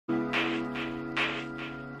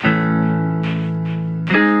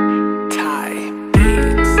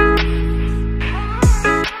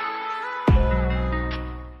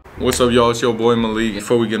What's up, y'all? It's your boy Malik.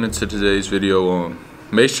 Before we get into today's video,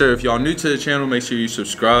 make sure if y'all new to the channel, make sure you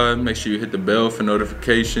subscribe, make sure you hit the bell for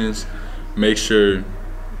notifications, make sure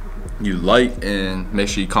you like, and make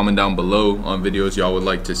sure you comment down below on videos y'all would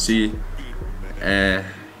like to see. And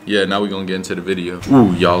yeah, now we're gonna get into the video.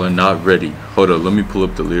 Ooh, y'all are not ready. Hold up, let me pull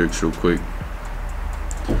up the lyrics real quick.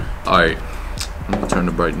 Alright, let me turn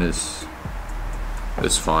the brightness.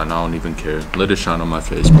 It's fine, I don't even care. Let it shine on my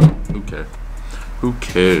face, bro. Who cares? Who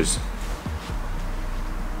cares?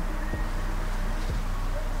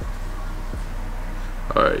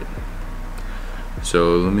 Alright.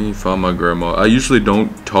 So let me find my grandma. I usually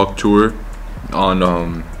don't talk to her on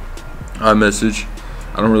iMessage.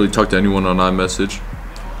 I don't really talk to anyone on iMessage.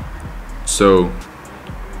 So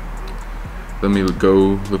let me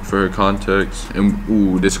go look for her contacts. And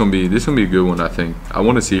ooh, this gonna be a good one, I think. I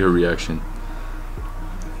wanna see her reaction.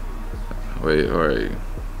 Wait, alright.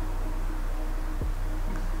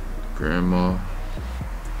 Grandma,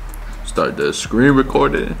 start the screen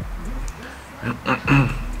recording.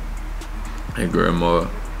 Hey grandma,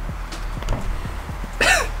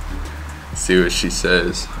 see what she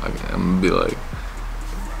says. I'm gonna be like,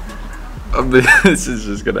 this is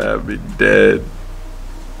just gonna have me dead.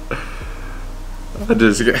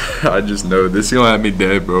 I just know this is gonna have me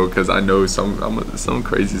dead, bro, because I know some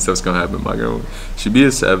crazy stuff's gonna happen. My grandma, she be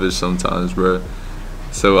a savage sometimes, bro.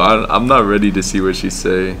 So I'm not ready to see what she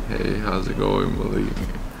say. Hey, how's it going, Malik?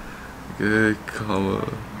 Good, comma.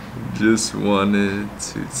 Just wanted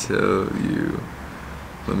to tell you.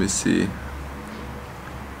 Let me see.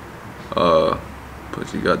 But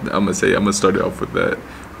you got. I'm gonna start it off with that.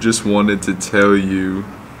 Just wanted to tell you.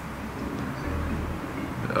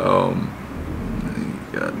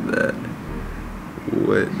 Got that.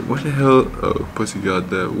 Wet. What the hell? Oh, pussy got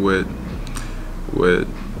that wet. Wet.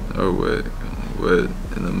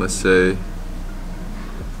 And I'm gonna say,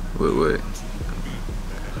 wait,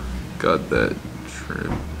 got that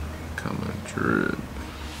drip, drip.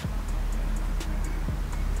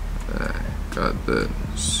 Got that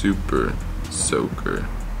super soaker.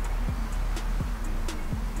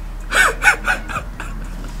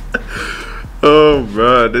 Oh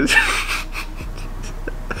man,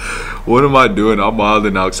 what am I doing? I'm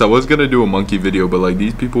wilding out, cause I was gonna do a monkey video, but like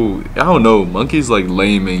these people, I don't know, monkeys like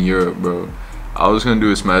lame in Europe, bro. I was gonna do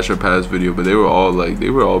a smash or pass video, but they were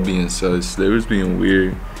all being sus. They was being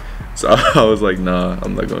weird. So I was like, nah,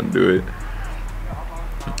 I'm not gonna do it.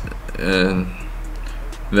 And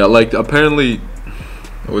that, like, apparently,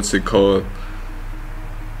 what's it called?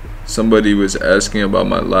 Somebody was asking about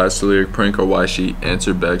my last lyric prank or why she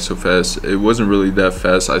answered back so fast. It wasn't really that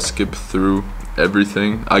fast. I skipped through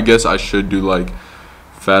everything. I guess I should do like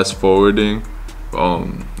fast forwarding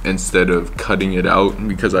instead of cutting it out,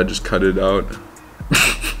 because I just cut it out.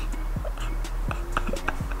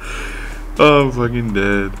 Oh, I'm fucking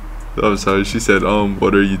dead. I'm sorry. She said,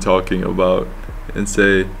 what are you talking about? And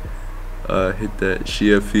say, hit that.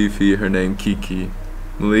 She a FEFE, her name Kiki.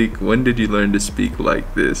 Malik, when did you learn to speak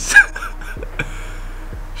like this?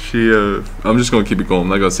 I'm just gonna keep it going. I'm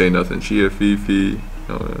not gonna say nothing. She a FEFE,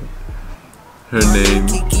 her name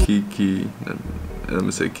Kiki. And I'm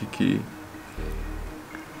gonna say Kiki.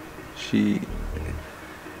 She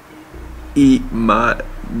eat my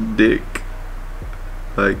dick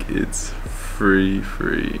like it's free.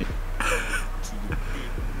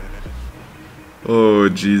 Oh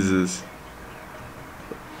Jesus.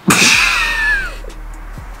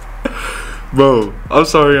 Bro, I'm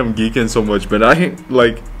sorry I'm geeking so much, but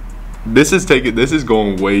this is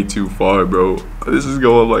going way too far, bro. This is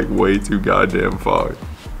going like way too goddamn far.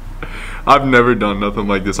 I've never done nothing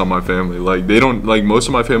like this on my family. Like, they don't, like, most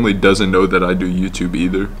of my family doesn't know that I do YouTube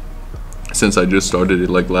either, since I just started it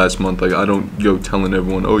like last month. Like, I don't go telling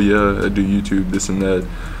everyone, oh yeah, I do YouTube, this and that,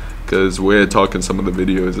 because the way I talk in some of the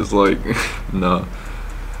videos is like, nah.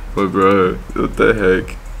 But bro, what the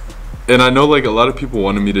heck? And I know like a lot of people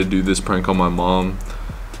wanted me to do this prank on my mom,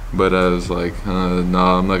 but I was like,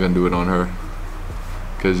 nah, I'm not gonna do it on her,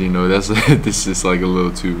 because you know this is like a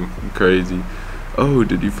little too crazy. Oh,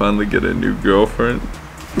 did you finally get a new girlfriend?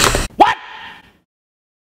 What?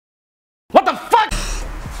 What the fuck?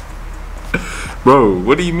 Bro,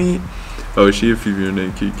 what do you mean? Oh, she a female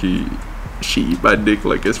named Kiki. She eat my dick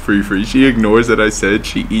like it's free. She ignores that I said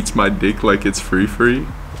she eats my dick like it's free.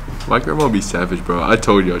 My grandma be savage, bro. I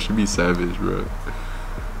told y'all, she be savage, bro.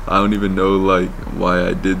 I don't even know like why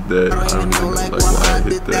I did that. I don't even know like why I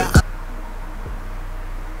hit that.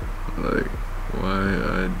 Like why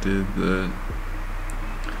I did that.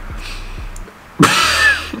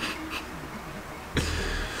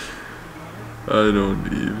 I don't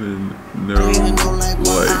even know like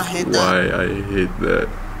why I hit that.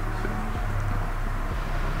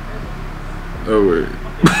 Oh wait.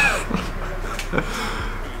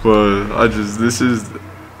 But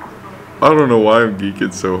I don't know why I'm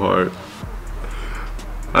geeking so hard.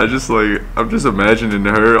 I'm just imagining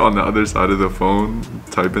her on the other side of the phone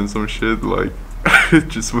typing some shit, like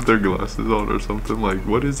just with her glasses on or something. Like,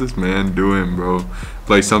 what is this man doing, bro?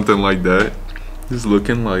 Like something like that. Just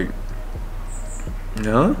looking like,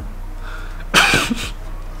 huh?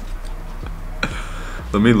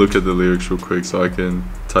 Let me look at the lyrics real quick so I can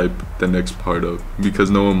type the next part up,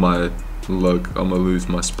 because knowing my luck, I'm gonna lose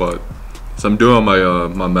my spot. So I'm doing my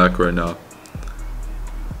my Mac right now.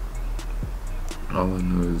 All I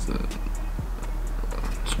know is that,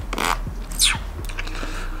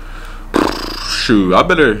 shoot,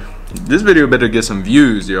 this video better get some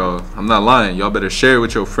views, y'all. I'm not lying. Y'all better share it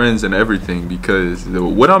with your friends and everything, because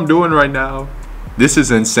what I'm doing right now, this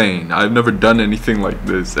is insane. I've never done anything like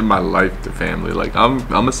this in my life to family. Like,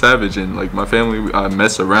 I'm a savage, and like my family, I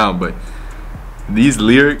mess around, but these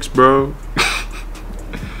lyrics, bro.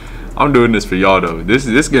 I'm doing this for y'all though.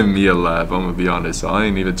 This giving me a laugh, I'm gonna be honest, so I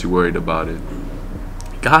ain't even too worried about it.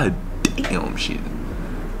 God damn, she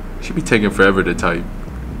be taking forever to type.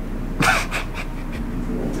 I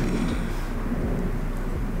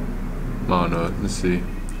don't know, let's see.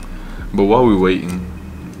 But while we waiting,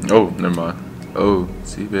 oh, never mind. Oh,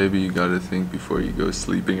 see baby, you gotta think before you go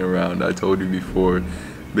sleeping around. I told you before,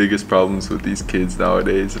 biggest problems with these kids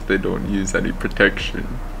nowadays if they don't use any protection.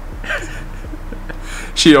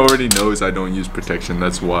 She already knows I don't use protection,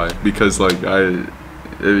 that's why. Because like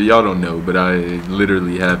y'all don't know, but I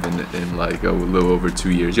literally haven't in like a little over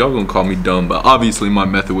 2 years. Y'all gonna call me dumb, but obviously my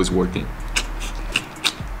method was working.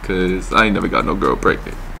 Cause I ain't never got no girl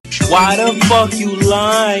pregnant. Why the fuck you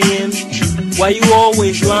lying? Why you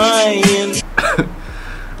always lying?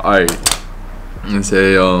 Alright. And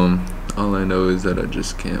say, all I know is that I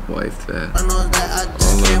just can't wife that. All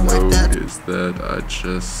I know is that I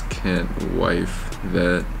just can't wife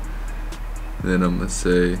that. Then I'm gonna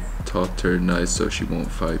say, talk to her nice so she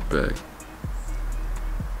won't fight back.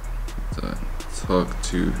 So, talk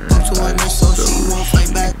to her nice so she won't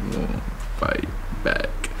fight back.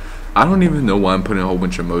 I don't even know why I'm putting a whole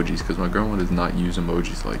bunch of emojis, because my grandma does not use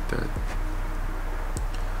emojis like that.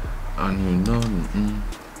 I don't even know.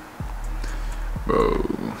 Bro.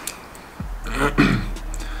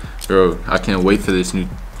 Bro, I can't wait for this new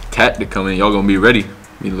tat to come in. Y'all gonna be ready.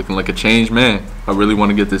 Me looking like a changed man. I really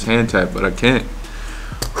want to get this hand tat, but I can't.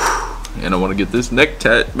 And I want to get this neck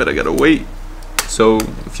tat, but I gotta wait. So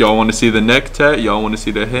if y'all want to see the neck tat, y'all want to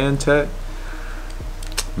see the hand tat,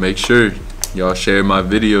 make sure y'all share my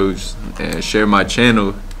videos and share my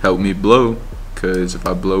channel. Help me blow, because if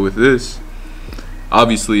I blow with this,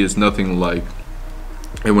 obviously it's nothing like,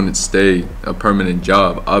 it wouldn't stay a permanent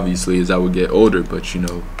job, obviously, as I would get older. But you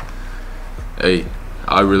know, hey,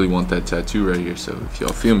 I really want that tattoo right here. So if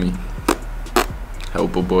y'all feel me,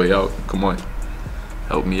 help a boy out. Come on,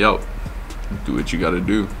 help me out. Do what you gotta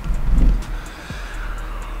do.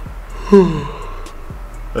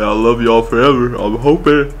 Hey, I love y'all forever. I'm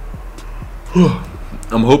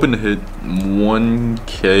hoping to hit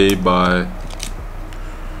 1K by,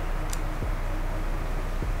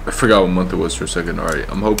 I forgot what month it was for a second. Alright,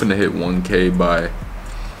 I'm hoping to hit 1K by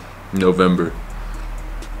November.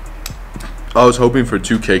 I was hoping for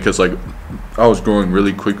 2K because like I was growing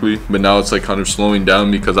really quickly, but now it's like kind of slowing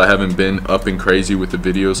down because I haven't been up and crazy with the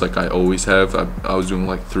videos like I always have. I was doing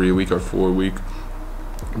like 3 a week or 4 a week,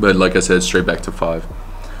 but like I said, straight back to 5.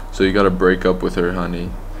 So you gotta break up with her,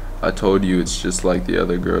 honey. I told you it's just like the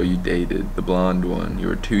other girl you dated, the blonde one. You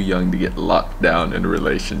were too young to get locked down in a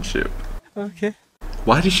relationship. Okay.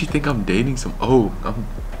 Why does she think I'm dating some? Oh,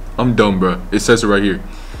 I'm dumb, bro. It says it right here.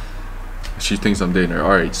 She thinks I'm dating her.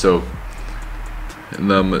 All right, so,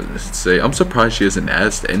 and I'm gonna say I'm surprised she hasn't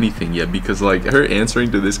asked anything yet, because like her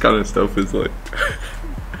answering to this kind of stuff is like,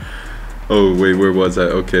 oh wait, where was I?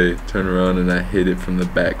 Okay, turn around and I hit it from the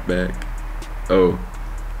back. Oh,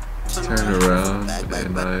 turn around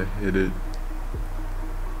and I hit it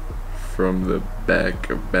from the back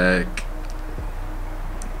and back.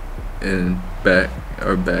 And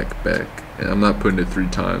I'm not putting it 3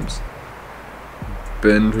 times.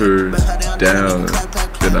 Bend her down,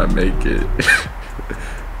 then I make it.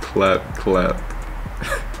 Clap, clap.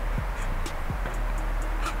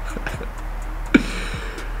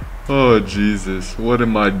 Oh Jesus, what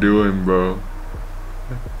am I doing, bro?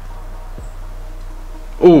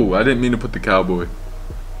 Oh, I didn't mean to put the cowboy,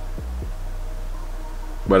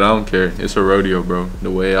 but I don't care. It's a rodeo, bro.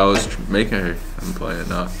 The way I was making her, I'm playing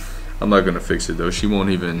now. I'm not gonna fix it though. She won't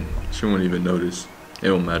even notice. It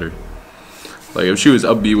don't matter. Like if she was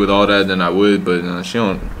upbeat with all that, then I would. But she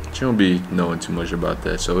don't be knowing too much about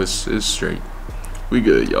that. So it's straight. We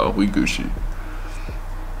good, y'all. We Gucci.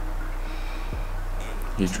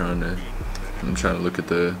 I'm trying to look at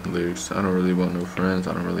the lyrics. I don't really want no friends.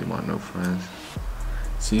 I don't really want no friends.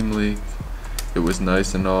 Foreignleek, it was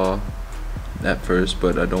nice and all at first,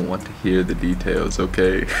 but I don't want to hear the details,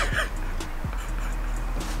 okay?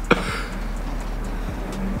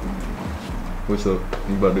 What's up?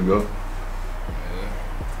 You about to go? Yeah.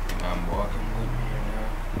 I'm walking with me now.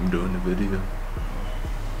 I'm doing the video.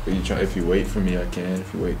 Are you trying? If you wait for me, I can.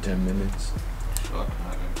 If you wait 10 minutes. Fuck, I'm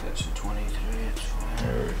not gonna catch the 23. It's fine.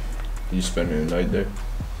 Alright. You spending the night there?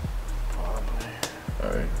 Probably.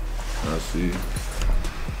 Alright. I'll see you.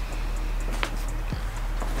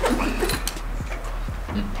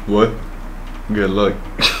 What? Good luck.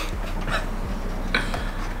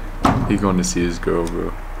 He going to see his girl,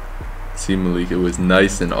 bro. Foreignleek, it was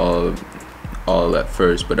nice and all at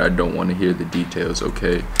first, but I don't want to hear the details,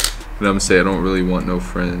 okay? And I'm saying I don't really want no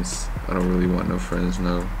friends. I don't really want no friends,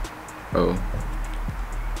 no. Oh.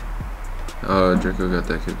 Draco got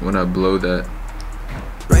that kick. When I blow that,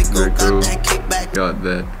 Draco got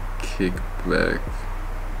that kickback.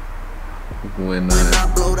 When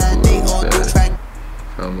I blow that,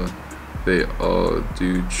 comma, they all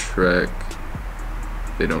do track.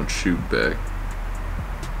 They don't shoot back.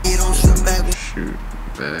 Shoot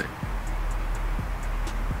back.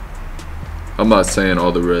 I'm not saying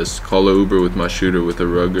all the rest. Call a Uber with my shooter with a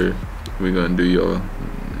rugger. We gonna do y'all.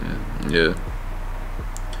 Yeah.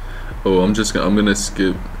 Oh, I'm gonna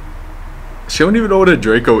skip. She don't even know what a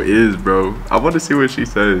Draco is, bro. I want to see what she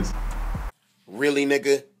says. Really,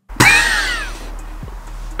 nigga?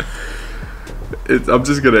 I'm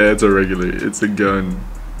just gonna answer regularly. It's a gun.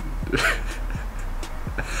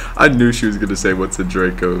 I knew she was gonna say what's a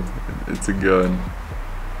Draco. It's a gun.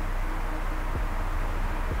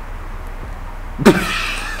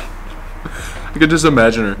 I could just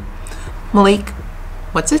imagine her. Malik,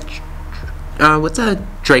 what's a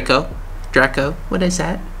Draco? Draco? What is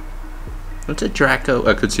that? What's a Draco?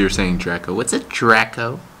 I could see her saying Draco. What's a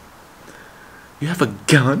Draco? You have a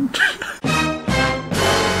gun?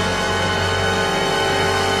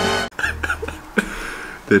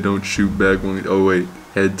 They don't shoot back when we, oh wait,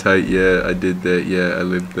 head tight, yeah, I did that, yeah, I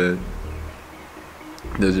lived that.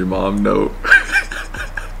 Does your mom know?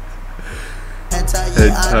 Head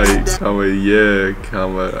tight, comma, yeah,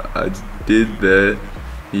 comma, I did that,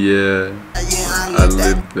 yeah, I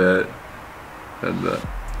lived that. And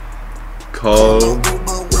call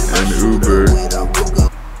an Uber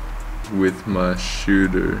with my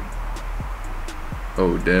shooter.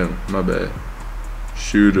 Oh damn, my bad.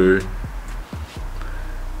 Shooter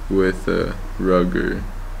with a rugger.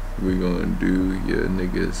 We gonna do ya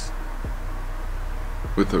niggas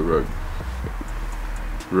with a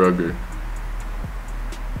rugger.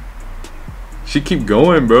 She keep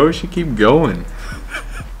going, bro. She keep going.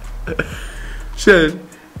 Shit.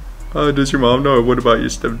 Does your mom know? Or what about your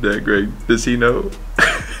stepdad, Greg? Does he know?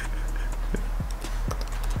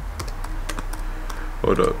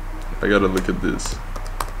 Hold up. I gotta look at this.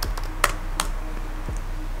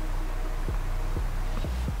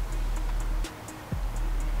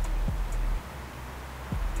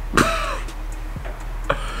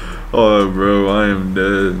 Oh, bro, I am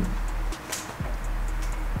dead.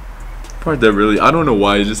 Part that really, I don't know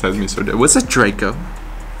why it just has me so dead. What's a Draco?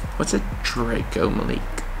 What's a Draco, Malik?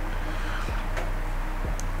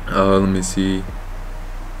 Let me see.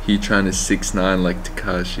 He trying to 6ix9ine like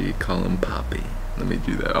Tekashi. Call him Poppy. Let me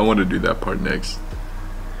do that. I want to do that part next.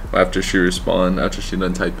 After she respond, after she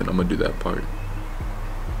done typing, I'm gonna do that part.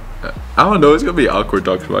 I don't know. It's gonna be awkward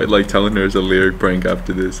talking about like telling her it's a lyric prank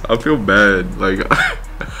after this. I feel bad. Like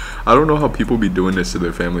I don't know how people be doing this to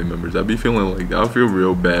their family members. I be feeling like I feel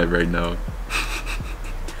real bad right now.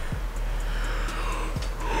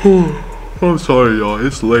 I'm sorry, y'all.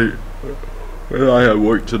 It's late. I had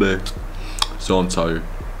work today, so I'm tired.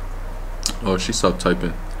 Oh, she stopped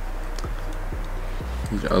typing.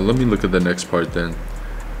 Let me look at the next part then.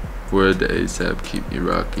 Where the ASAP keep me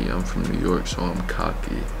rocky. I'm from New York, so I'm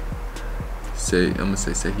cocky. I'm gonna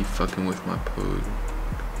say he fucking with my pose.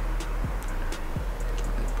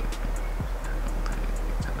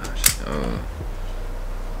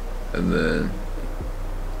 And then,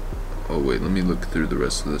 oh wait, let me look through the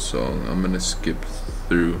rest of the song. I'm gonna skip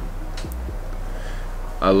through.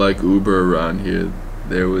 I like Uber around here.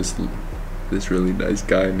 There was this really nice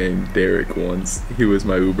guy named Derek once. He was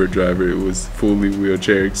my Uber driver. It was fully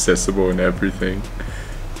wheelchair accessible and everything.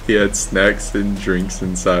 He had snacks and drinks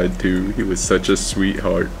inside too. He was such a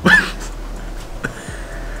sweetheart.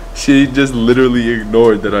 She just literally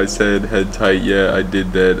ignored that I said head tight, yeah, I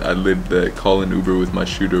did that, I lived that, call an Uber with my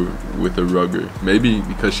shooter with a rugger. Maybe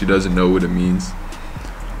because she doesn't know what it means.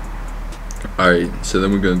 Alright, so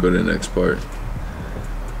then we're gonna go to the next part.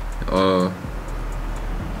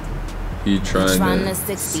 He trying to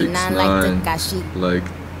 6ix9ine like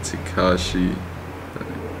Takashi.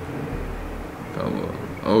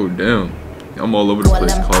 Oh damn, I'm all over the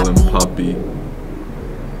place. Call him Poppy.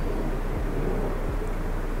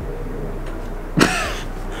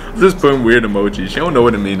 I'm just putting weird emojis. She don't know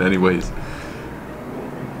what it means anyways.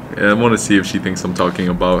 And I want to see if she thinks I'm talking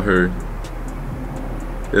about her.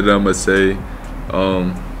 And I'm gonna say,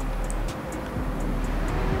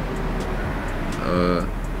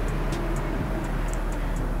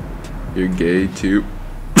 you're gay too.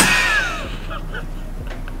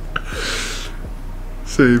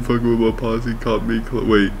 Say fucking with my posse, caught me.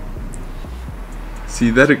 Wait.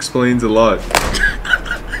 See, that explains a lot.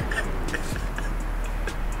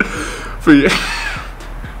 For you,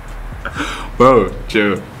 bro,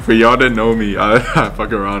 chill. For y'all that know me, I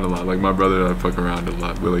fuck around a lot. Like my brother and I fuck around a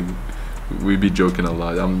lot. We be joking a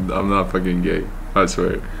lot. I'm not fucking gay. I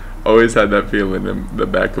swear. Always had that feeling in the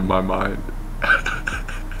back of my mind.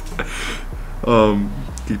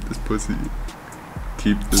 Keep this pussy.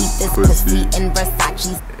 Keep this pussy in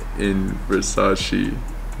Versace.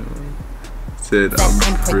 Said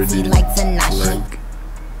I'm pretty like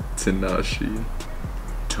Tanoshi.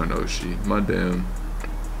 My damn.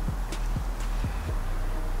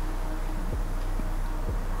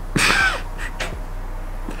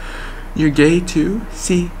 You're gay too?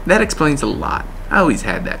 See, that explains a lot. I always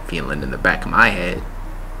had that feeling in the back of my head.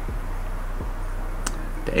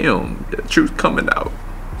 Damn, the truth coming out.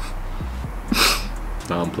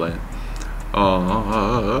 Nah, I'm playing.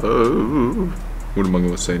 What am I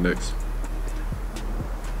gonna say next?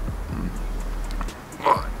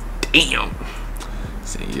 Oh, damn.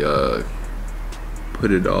 See,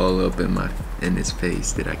 put it all up in his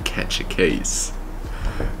face. Did I catch a case?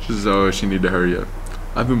 So she need to hurry up.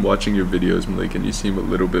 I've been watching your videos, Malik, and you seem a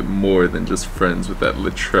little bit more than just friends with that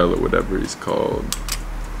Latrell or whatever he's called.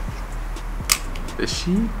 Is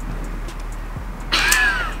she?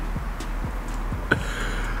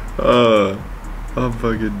 I'm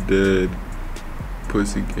fucking dead.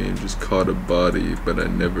 Pussy game just caught a body, but I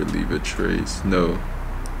never leave a trace. No.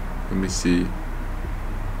 Let me see.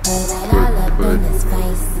 Put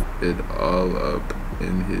it all up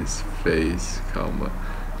in his face, comma.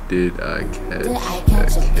 Did I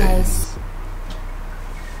catch a case?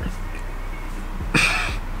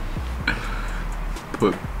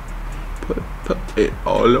 Put it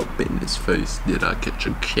all up in his face. Did I catch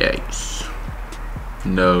a case?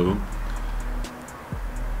 No.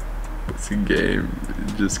 It's a game.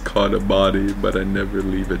 It just caught a body, but I never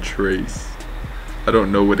leave a trace. I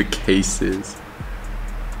don't know what a case is.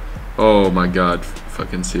 Oh my god,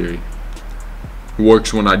 fucking Siri.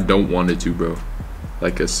 Works when I don't want it to, bro.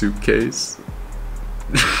 Like a suitcase?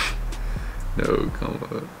 No, come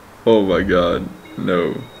on. Oh my god,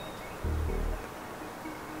 no.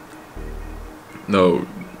 No,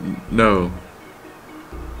 no.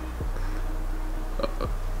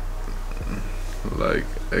 Like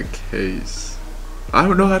a case. I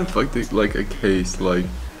don't know how to fuck the, like a case, like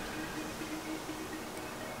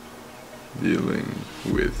dealing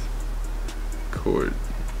with court.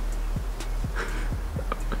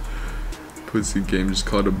 Pussy game just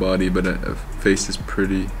caught a body, but a face is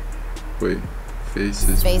pretty. Wait, face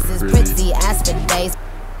is pretty.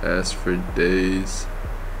 Ask for days.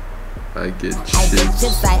 I get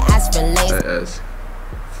chips. I ask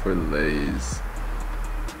for lays.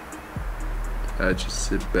 I just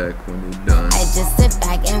sit back when he done. I just sit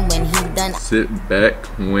back and when he done. Sit back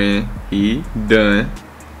when he done.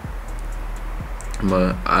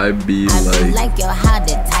 I be like yo, how'd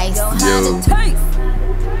it taste? Yo,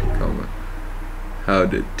 come on.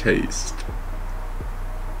 How'd it taste?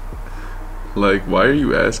 Like, why are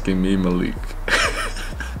you asking me, Malik?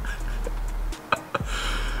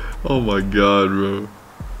 Oh my god, bro.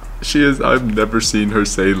 She is, I've never seen her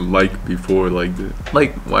say like before like this.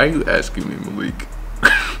 Like, why are you asking me, Malik?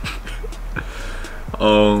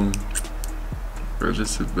 I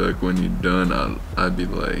just sit back when you're done. I'd be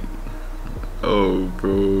like, oh,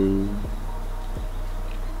 bro.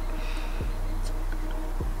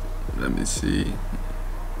 Let me see.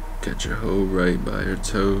 Got your hoe right by her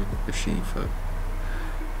toe. If she ain't fuck.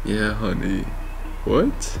 Yeah, honey.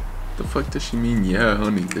 What? The fuck does she mean, yeah,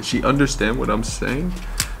 honey? Does she understand what I'm saying?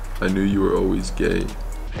 I knew you were always gay.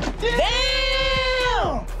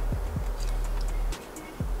 Damn!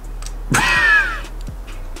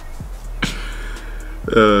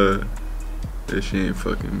 If she ain't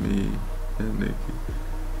fucking me and Nikki.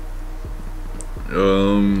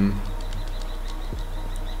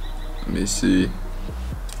 Let me see.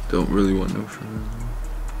 Don't really want no friends.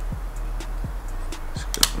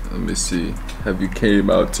 Let me see. Have you came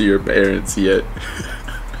out to your parents yet?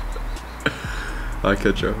 I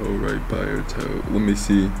catch a hoe right by her toe. Let me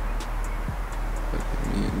see. Me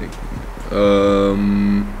and Nikki.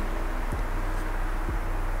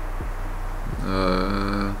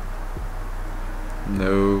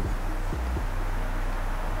 No.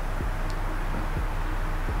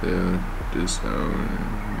 They'll disown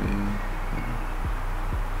me.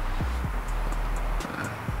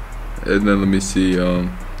 And then let me see,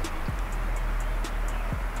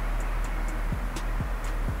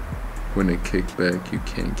 when it kick back, you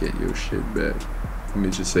can't get your shit back. Let me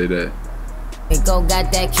just say that. They go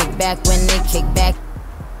got that kickback when they kick back.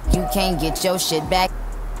 You can't get your shit back.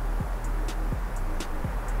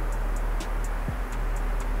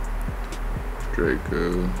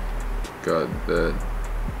 Draco got that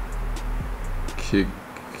kick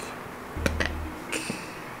back.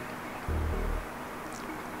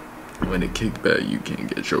 When it kick back, you can't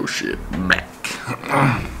get your shit back.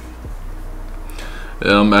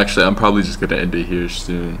 I'm probably just gonna end it here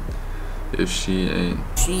soon. If she ain't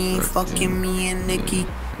fucking me and Nikki.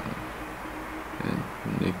 And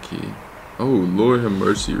Nikki. Oh, Lord have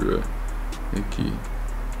mercy, bro. Nikki.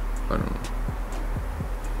 I don't know.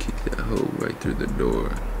 Kick that hoe right through the door.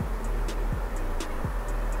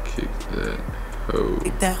 Kick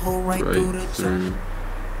that hoe, right through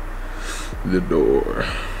the door.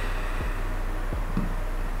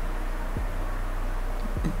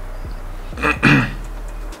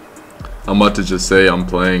 I'm about to just say I'm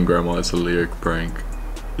playing Grandma. It's a lyric prank.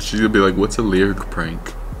 She's gonna be like, what's a lyric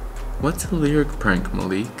prank? What's a lyric prank,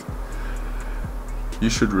 Malik? You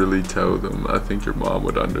should really tell them. I think your mom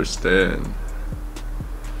would understand.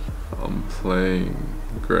 I'm playing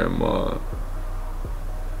Grandma.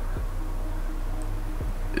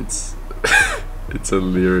 It's it's a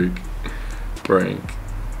lyric prank.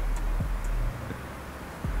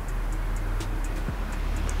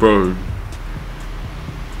 Bro,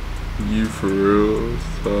 you for real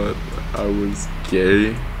thought I was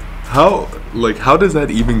gay? How does that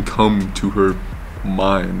even come to her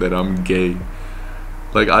mind that I'm gay?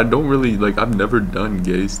 Like, I don't really, like, I've never done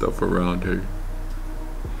gay stuff around her.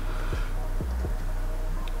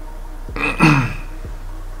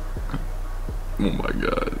 Oh my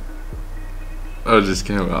god. I just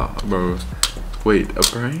came out, bro. Wait, a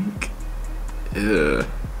prank? Yeah.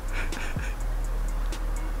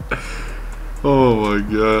 Oh my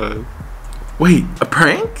god. Wait, a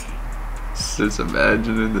prank? Just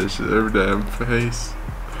imagining this shit every damn face.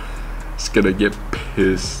 It's gonna get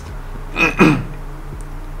pissed.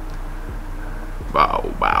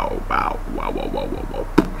 Wow, wow, wow, wow, wow, wow, wow, wow.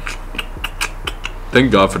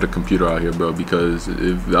 Thank God for the computer out here, bro, because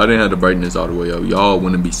if I didn't have the brightness all the way up, y'all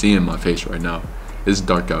wouldn't be seeing my face right now. It's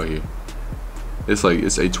dark out here. It's like,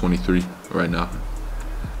 it's 8:23 right now.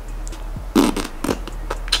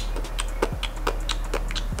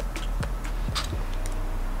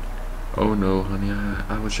 Oh no, honey,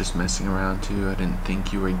 I was just messing around too. I didn't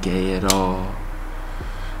think you were gay at all.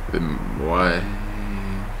 Then why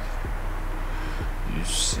you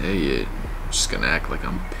say it? I'm just gonna act like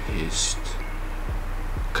I'm pissed.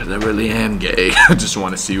 Cause I really am gay. I just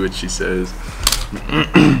wanna see what she says.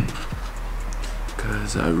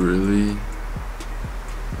 Cause I really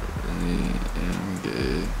am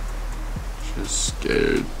gay. Just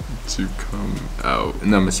scared to come out.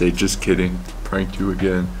 And I'm gonna say, just kidding. Pranked you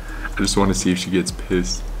again. I just want to see if she gets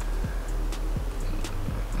pissed.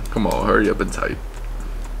 Come on, hurry up and type.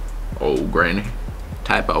 Old granny.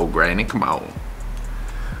 Type old granny, come on.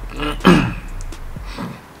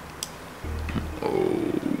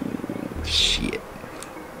 Oh, shit.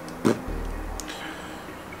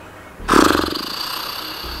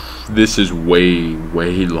 This is way,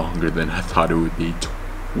 way longer than I thought it would be.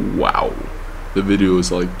 Wow. The video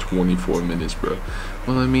is like 24 minutes, bro.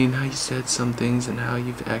 Well, I mean, how you said some things and how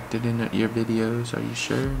you've acted in your videos. Are you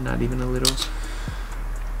sure? Not even a little?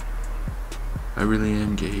 I really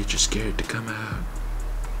am gay, just scared to come out.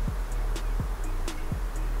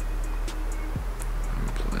 I'm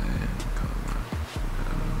playing,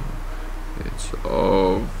 it's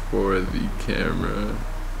all for the camera.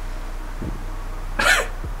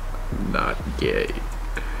 I'm not gay.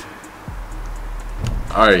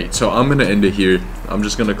 Alright, so I'm gonna end it here. I'm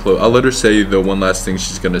just gonna close. I'll let her say the one last thing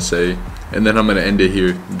she's gonna say, and then I'm gonna end it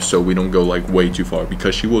here so we don't go like way too far,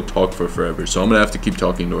 because she will talk for forever. So I'm gonna have to keep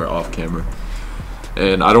talking to her off camera,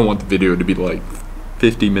 and I don't want the video to be like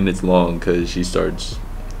 50 minutes long, because she starts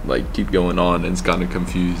like keep going on and it's kind of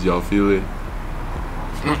confused. Y'all feel it?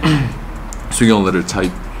 So we're gonna let her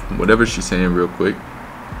type whatever she's saying real quick.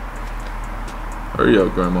 Hurry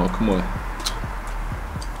up, Grandma, come on.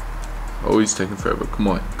 Always taking forever. Come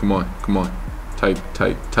on, come on, come on. Type,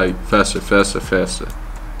 type, type. Faster, faster, faster.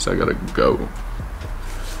 So I gotta go.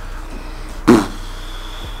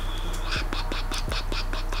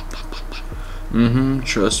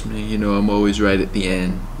 Trust me, you know I'm always right at the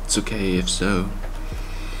end. It's okay if so.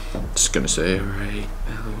 Just gonna say it right.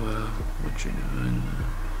 LOL. What you doing?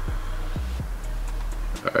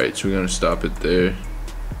 Alright, so we're gonna stop it there.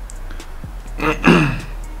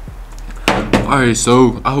 Alright,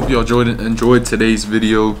 so I hope y'all enjoyed today's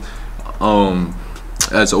video.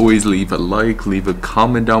 As always, leave a like, leave a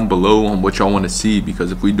comment down below on what y'all want to see,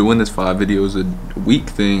 because if we're doing this 5 videos a week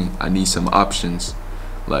thing, I need some options.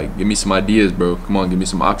 Like, give me some ideas, bro. Come on, give me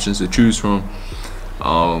some options to choose from.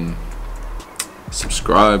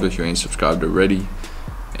 Subscribe if you ain't subscribed already.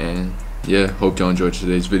 And yeah, hope y'all enjoyed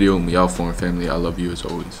today's video, and we out, Foreign family. I love you as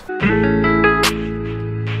always.